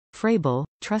Frabill,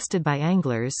 trusted by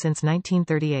anglers since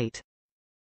 1938.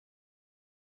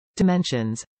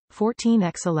 Dimensions: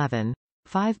 14x11,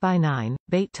 5x9,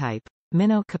 bait type,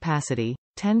 minnow capacity,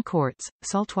 10 quarts,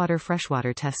 saltwater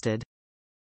freshwater tested.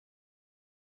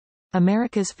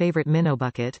 America's favorite minnow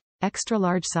bucket, extra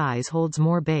large size holds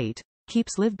more bait,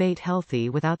 keeps live bait healthy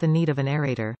without the need of an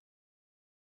aerator.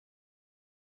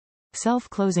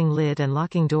 Self-closing lid and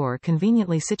locking door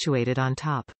conveniently situated on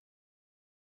top.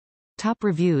 Top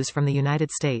reviews from the United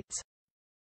States.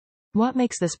 What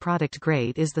makes this product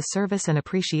great is the service and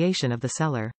appreciation of the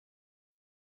seller.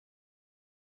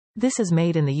 This is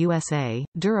made in the USA,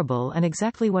 durable and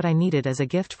exactly what I needed as a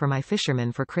gift for my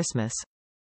fisherman for Christmas.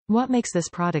 What makes this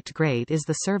product great is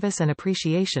the service and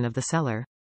appreciation of the seller.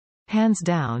 Hands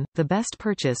down, the best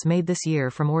purchase made this year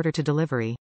from order to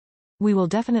delivery. We will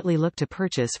definitely look to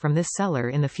purchase from this seller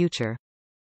in the future.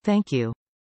 Thank you.